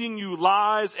is feeding you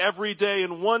lies every day.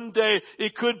 And one day,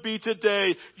 it could be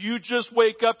today, you just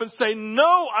wake up and say,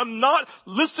 no, I'm not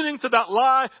listening to that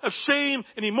lie of shame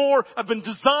anymore. I've been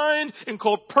designed and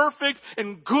called perfect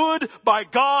and good by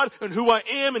God and who I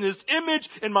am in His image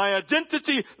and my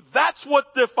identity. That's what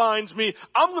defines me.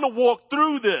 I'm going to walk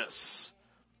through this.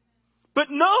 But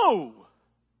no.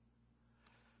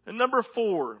 And number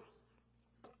 4.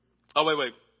 Oh,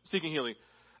 wait. Seeking healing.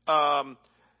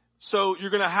 So you're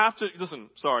going to have to, listen,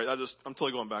 sorry, I'm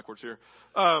totally going backwards here.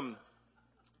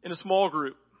 In a small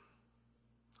group,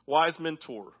 wise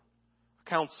mentor,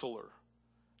 counselor,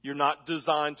 you're not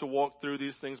designed to walk through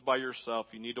these things by yourself.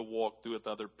 You need to walk through with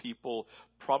other people,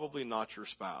 probably not your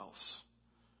spouse.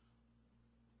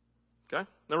 Okay?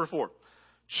 Number 4.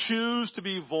 Choose to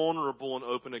be vulnerable and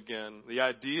open again. The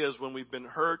idea is when we've been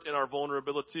hurt in our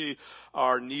vulnerability,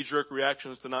 our knee-jerk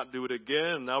reaction is to not do it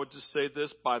again. And I would just say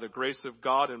this, by the grace of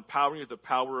God empowering you, the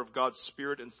power of God's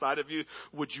Spirit inside of you,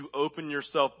 would you open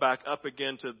yourself back up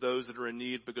again to those that are in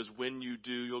need? Because when you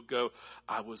do, you'll go,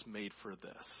 I was made for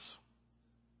this.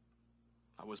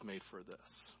 I was made for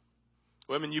this.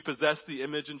 Women, you possess the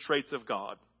image and traits of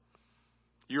God.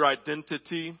 Your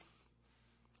identity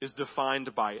is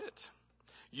defined by it.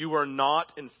 You are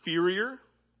not inferior,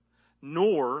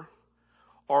 nor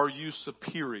are you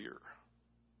superior.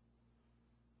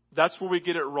 That's where we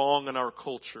get it wrong in our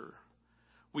culture.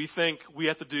 We think we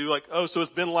have to do like, oh, so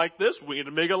it's been like this, we need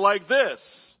to make it like this.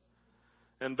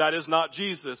 And that is not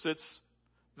Jesus, it's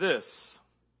this.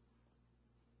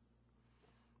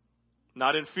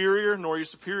 Not inferior, nor are you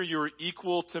superior. You are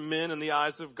equal to men in the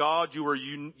eyes of God. You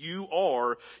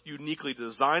are uniquely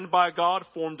designed by God,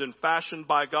 formed and fashioned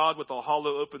by God with a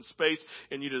hollow open space,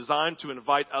 and you're designed to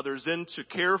invite others in, to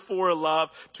care for, love,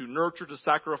 to nurture, to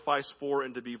sacrifice for,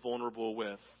 and to be vulnerable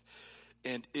with.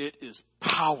 And it is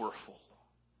powerful.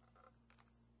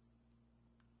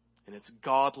 And it's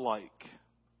God-like.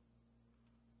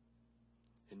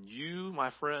 And you,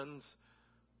 my friends,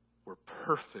 were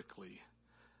perfectly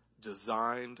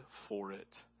designed for it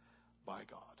by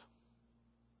God.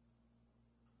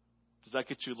 Does that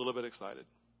get you a little bit excited?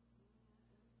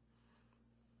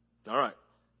 All right.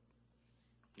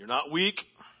 You're not weak.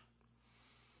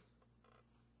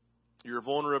 Your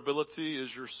vulnerability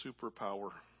is your superpower.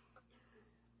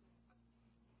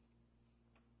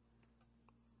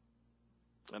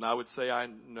 And I would say I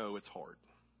know it's hard.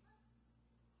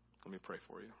 Let me pray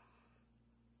for you.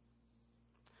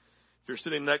 If you're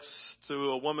sitting next to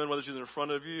a woman, whether she's in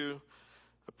front of you,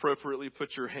 appropriately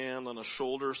put your hand on a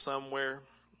shoulder somewhere.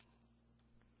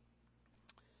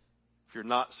 If you're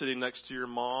not sitting next to your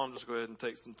mom, just go ahead and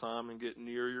take some time and get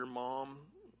near your mom.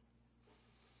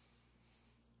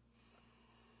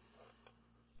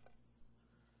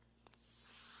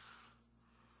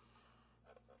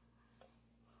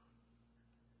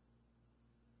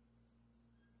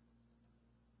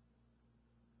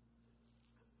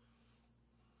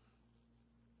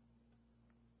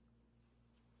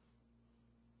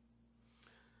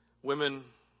 Women,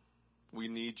 we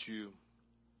need you.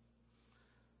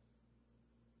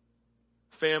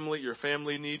 Family, your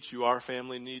family needs you. Our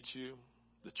family needs you.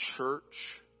 The church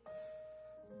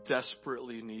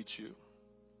desperately needs you.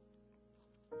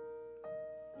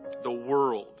 The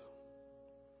world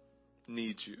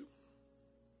needs you.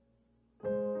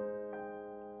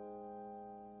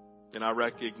 And I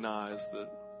recognize that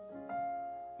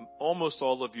almost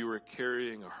all of you are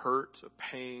carrying a hurt, a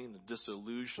pain, a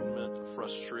disillusionment, a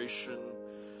frustration,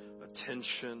 a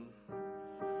tension,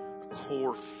 a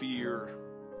core fear,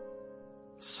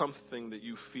 something that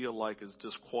you feel like is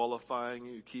disqualifying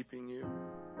you, keeping you.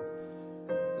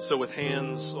 So with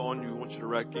hands on you, I want you to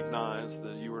recognize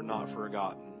that you are not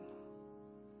forgotten.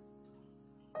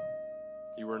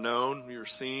 You were known, you were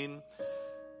seen,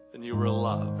 and you were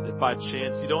loved. If by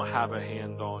chance you don't have a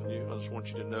hand on you, I just want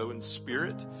you to know in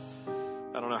spirit,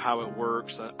 don't know how it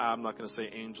works. I'm not going to say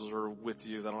angels are with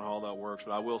you. I don't know how all that works.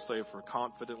 But I will say for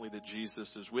confidently that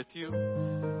Jesus is with you.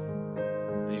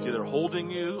 He's either holding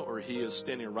you or he is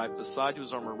standing right beside you,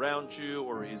 his arm around you,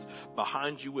 or he's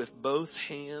behind you with both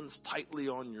hands tightly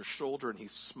on your shoulder, and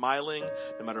he's smiling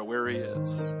no matter where he is.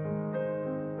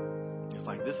 It's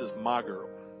like, this is my girl.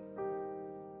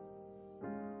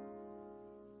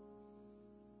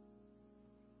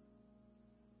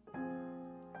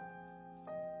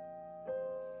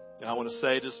 And I want to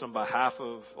say just on behalf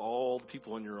of all the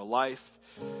people in your life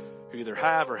who either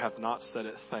have or have not said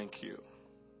it, thank you.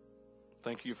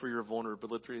 Thank you for your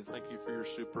vulnerability. Thank you for your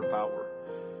superpower.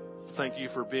 Thank you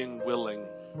for being willing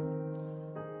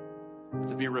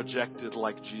to be rejected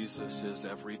like Jesus is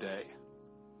every day,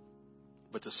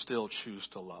 but to still choose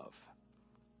to love.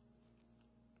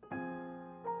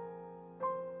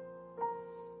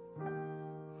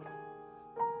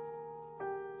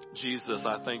 Jesus,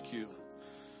 I thank you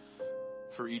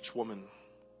for each woman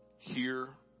here,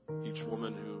 each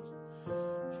woman who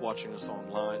is watching us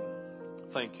online.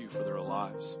 Thank you for their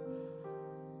lives.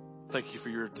 Thank you for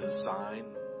your design.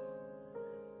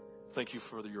 Thank you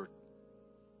for your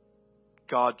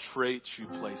God traits you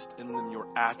placed in them, your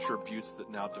attributes that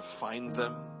now define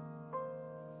them.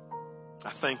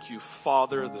 I thank you,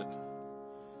 Father, that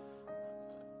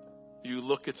you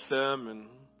look at them and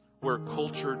where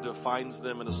culture defines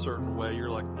them in a certain way, you're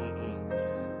like,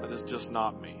 that is just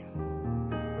not me.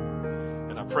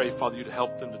 And I pray, Father, you'd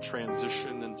help them to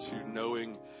transition into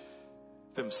knowing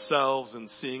themselves and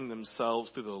seeing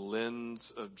themselves through the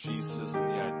lens of Jesus and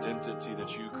the identity that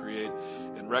you create,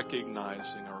 and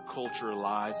recognizing our culture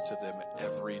lies to them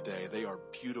every day. They are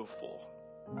beautiful,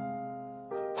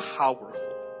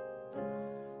 powerful,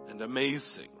 and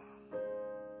amazing.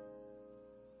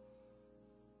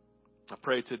 I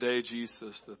pray today,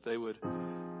 Jesus, that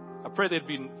I pray they'd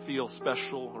feel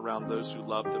special around those who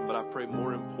love them, but I pray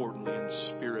more importantly in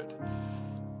spirit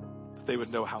that they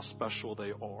would know how special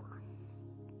they are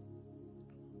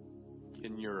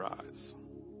in your eyes.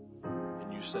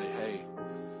 And you say, hey,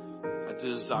 I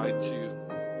designed you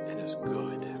and it's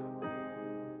good.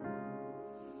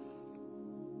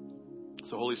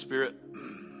 So Holy Spirit,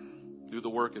 do the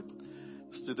work that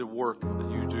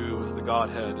you do as the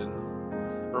Godhead,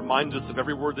 and remind us of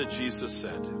every word that Jesus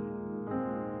said.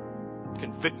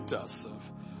 Convict us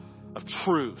of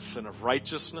truth and of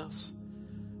righteousness.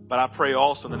 But I pray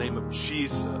also in the name of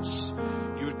Jesus,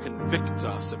 you would convict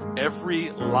us of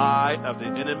every lie of the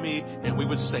enemy, and we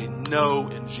would say no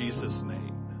in Jesus' name.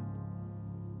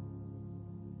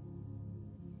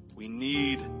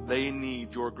 They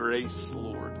need your grace,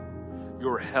 Lord,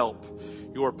 your help,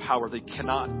 your power. They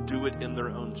cannot do it in their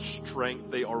own strength.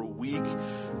 They are weak,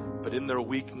 but in their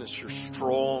weakness, you're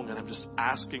strong. And I'm just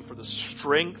asking for the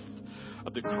strength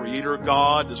of the Creator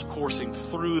God that's coursing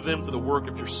through them, through the work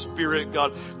of your Spirit,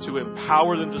 God, to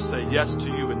empower them to say yes to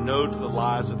you and no to the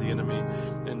lies of the enemy,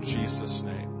 in Jesus'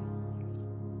 name.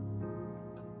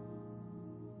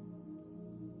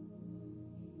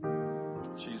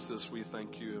 Jesus, we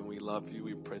thank you and we love you.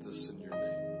 We pray this in your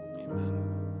name. Amen.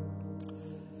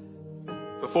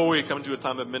 Before we come to a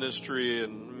time of ministry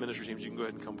and ministry teams, you can go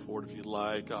ahead and come forward if you'd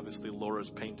like. Obviously, Laura's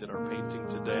painted our painting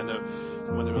today. I know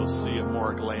someone will see it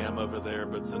more glam over there,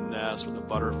 but it's a nest with a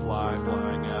butterfly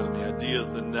flying out. And the idea is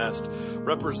the nest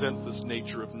represents this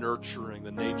nature of nurturing,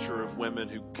 the nature of women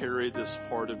who carry this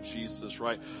heart of Jesus,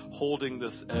 right? Holding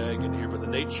this egg in here. But the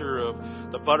nature of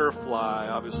the butterfly,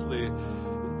 obviously,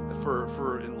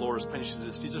 for in Laura's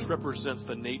painting, she just represents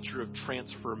the nature of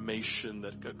transformation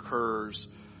that occurs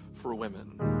for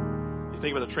women. You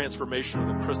think about the transformation of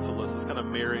the chrysalis. It's kind of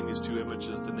marrying these two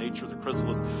images. The nature of the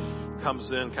chrysalis comes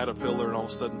in, caterpillar, and all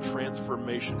of a sudden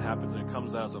transformation happens and it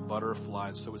comes out as a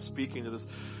butterfly. So it's speaking to this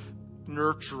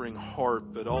nurturing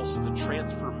heart, but also the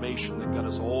transformation that God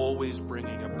is always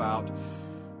bringing about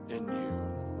in you.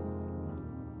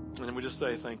 And we just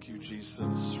say thank you, Jesus,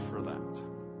 for that.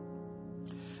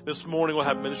 This morning we'll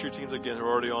have ministry teams again who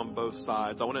are already on both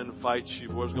sides. I want to invite you,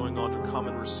 for what's going on, to come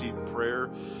and receive prayer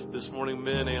this morning,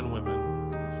 men and women.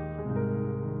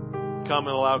 Come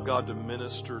and allow God to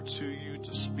minister to you,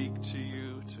 to speak to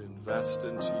you, to invest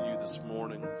into you this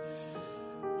morning.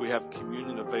 We have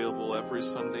communion available every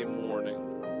Sunday morning.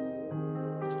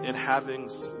 And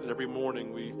every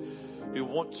morning we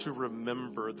want to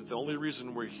remember that the only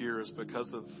reason we're here is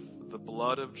because of the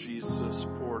blood of Jesus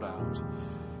poured out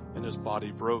and his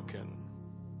body broken.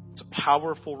 It's a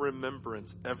powerful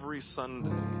remembrance every Sunday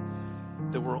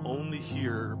that we're only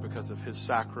here because of his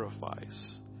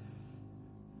sacrifice,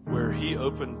 where he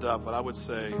opened up what I would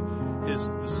say is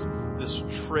this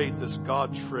trait, this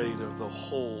God trait of the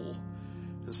whole,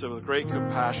 And so with great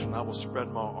compassion, I will spread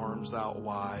my arms out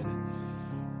wide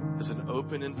as an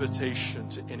open invitation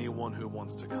to anyone who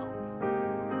wants to come.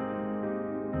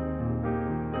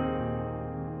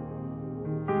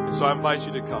 And so I invite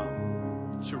you to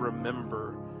come, to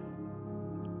remember,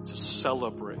 to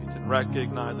celebrate and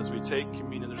recognize as we take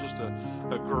communion, there's just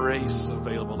a grace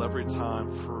available every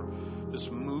time for this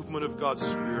movement of God's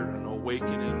Spirit and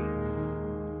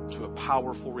awakening to a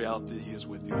powerful reality that He is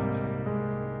with you today.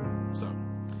 So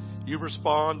you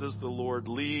respond as the Lord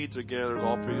leads. Again, there's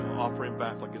offering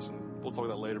back, like this, and we'll talk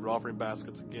about that later, but offering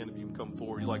baskets again, if you can come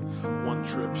forward. You like one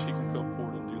trip, she can come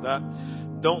forward and do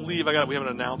that. Don't leave. We have an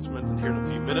announcement in here in a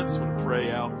few minutes. I'm going to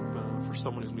pray out for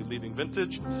someone who's going to be leaving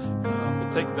Vintage.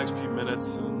 But take the next few minutes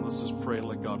and let's just pray and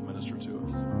let God minister to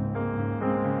us.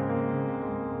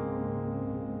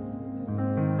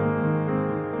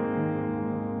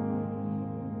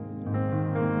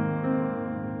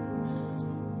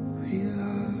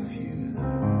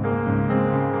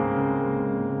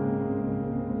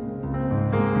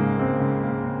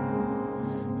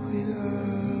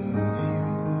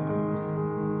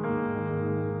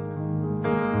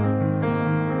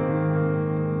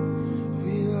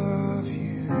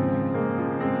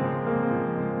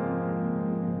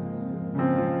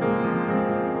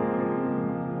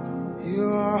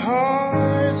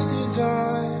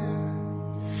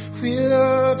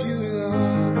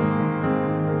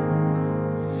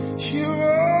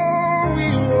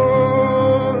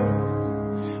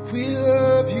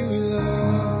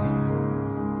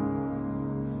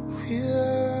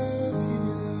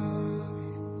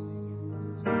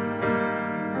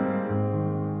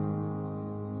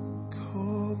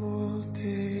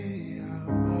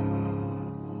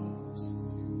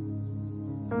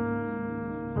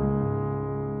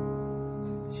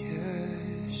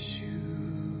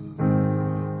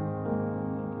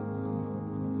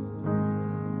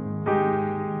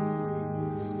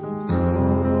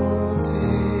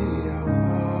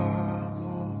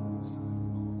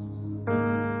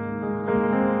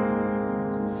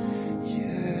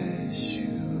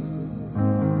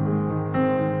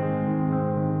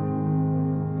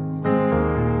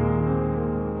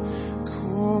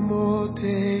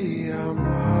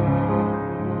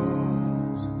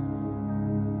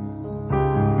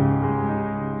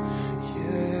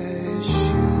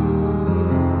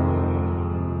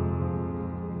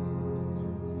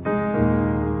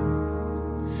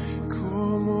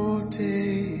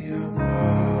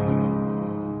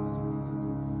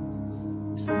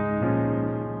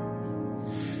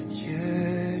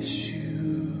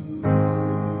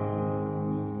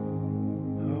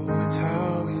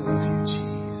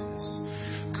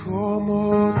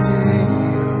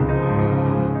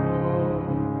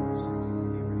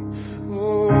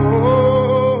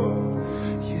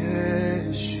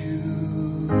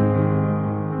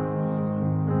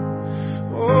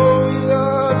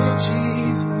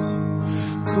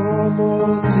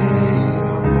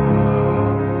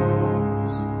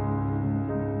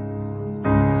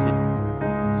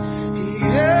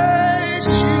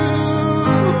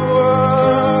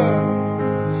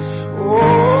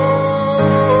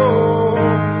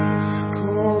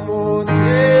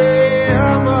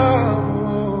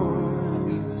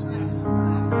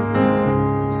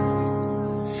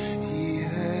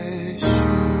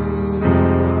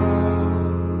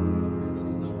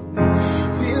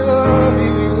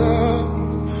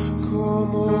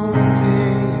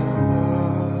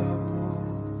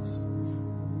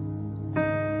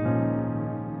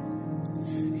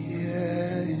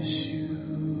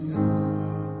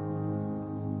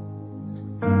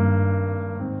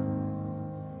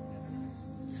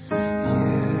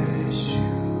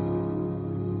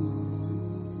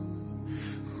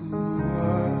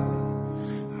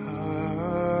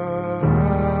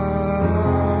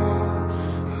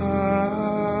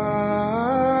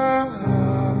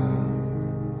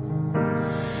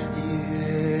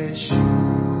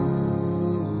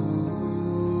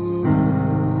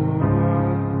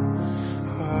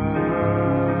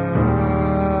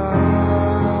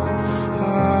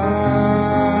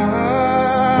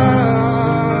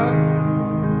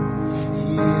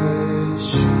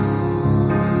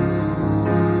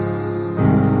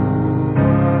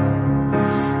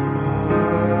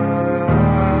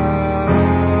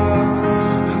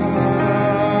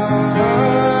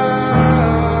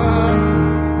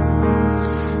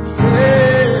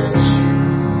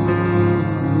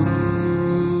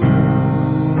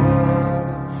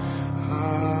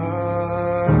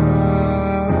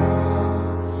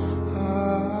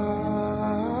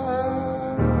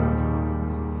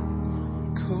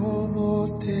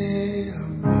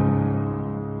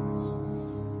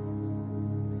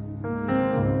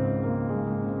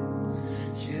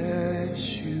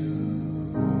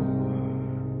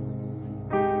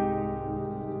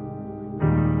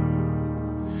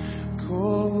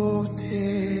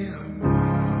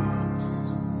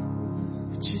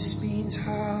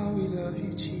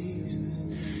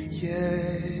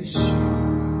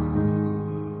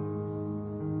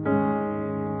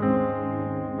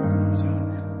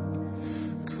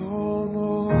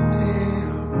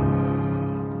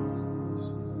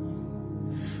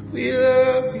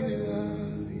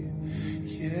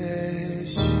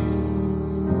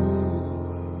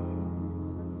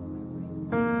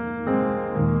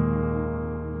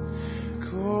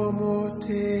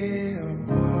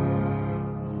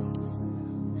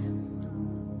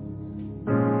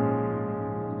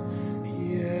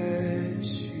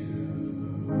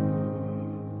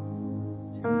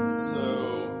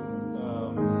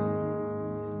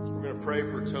 pray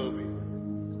for Toby.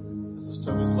 This is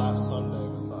Toby's last Sunday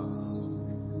with us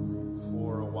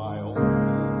for a while.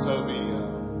 Toby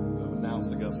announced,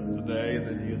 I guess, today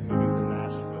that he is moving to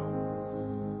Nashville.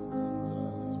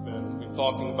 We've been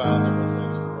talking about different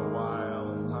things for a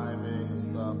while and timing and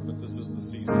stuff, but this is the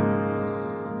season.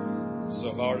 So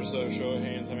if I were to show of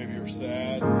hands, how many of you are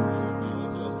sad?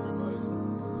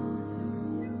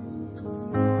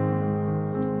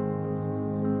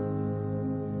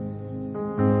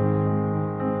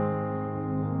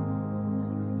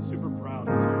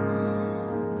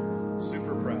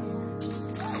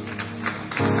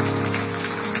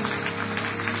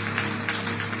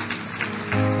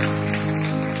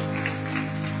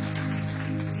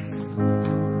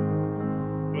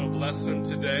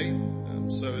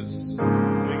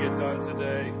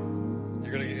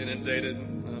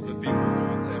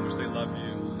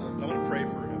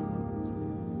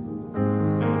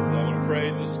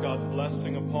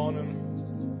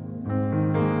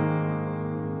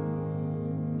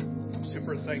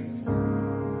 Thankful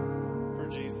for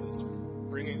Jesus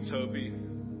bringing Toby,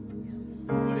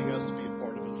 letting us be a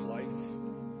part of his life.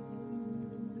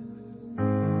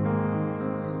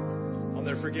 I'll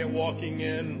never forget walking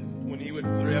in when he would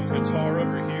have his guitar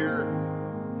over here,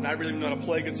 and I really didn't know how to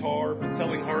play guitar, but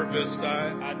telling Harvest,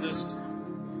 I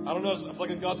don't know, I feel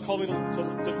like God's called me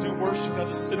to do worship. I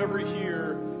just sit over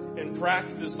here and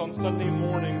practice on Sunday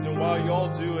mornings, and while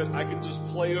y'all do it, I can just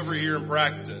play over here and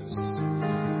practice.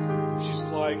 She's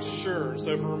like, sure.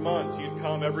 So for months, he'd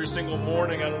come every single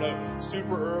morning, I don't know,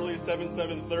 super early,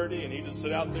 7:30, and he'd just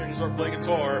sit out there and he'd start playing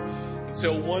guitar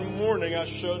until one morning I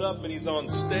showed up and he's on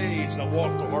stage, and I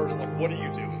walked to her, like, what are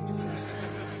you doing?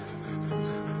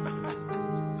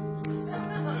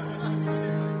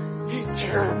 He's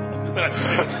terrible.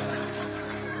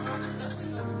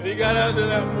 And he got out there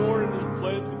that morning and just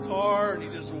played his guitar and he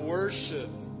just worshiped.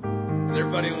 And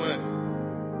everybody went,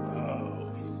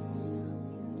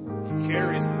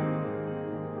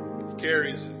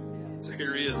 carries it. So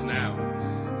here he is now.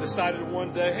 Decided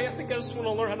one day, hey, I think I just want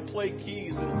to learn how to play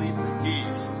keys and lead the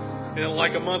keys. And then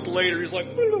like a month later, he's like,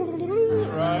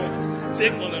 right?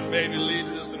 Tickling him, baby,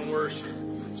 leading us in worship.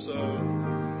 So,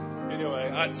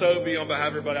 anyway, Toby, on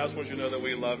behalf of everybody, I just want you to know that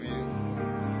we love you.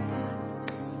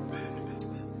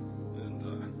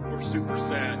 And we're super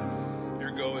sad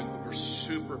you're going, but we're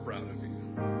super proud of you.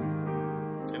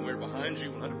 And we're behind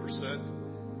you 100%.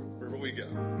 We go.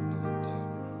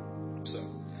 So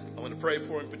I'm going to pray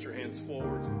for him. Put your hands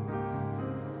forward.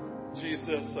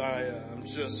 Jesus,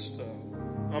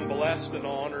 I'm blessed and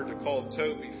honored to call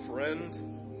Toby friend.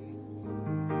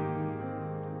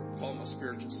 Call him my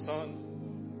spiritual son.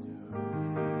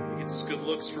 He gets good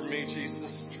looks from me,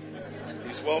 Jesus.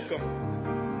 He's welcome.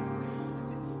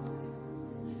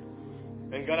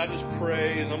 And God, I just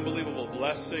pray an unbelievable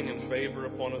blessing and favor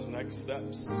upon his next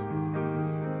steps.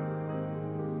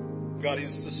 God,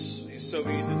 he's so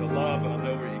easy to love, and I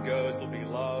know where he goes, he'll be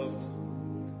loved.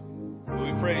 But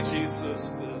we pray,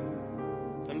 Jesus,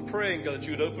 I'm praying, God, that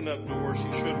you would open up doors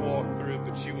he should walk through,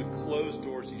 but you would close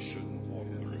doors he shouldn't walk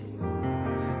through.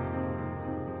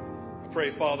 I pray,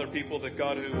 Father, people that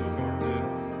God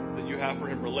that you have for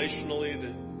him relationally,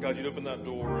 that God, you'd open that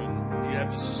door and you have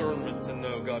discernment to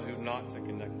know, God, who not to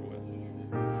connect with.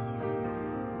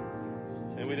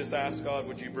 And we just ask, God,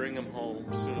 would you bring him home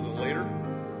sooner than later?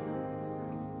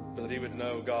 So that he would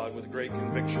know, God, with great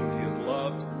conviction, he is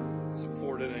loved,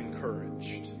 supported, and encouraged.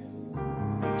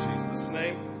 In Jesus'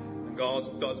 name, and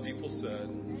God's people said,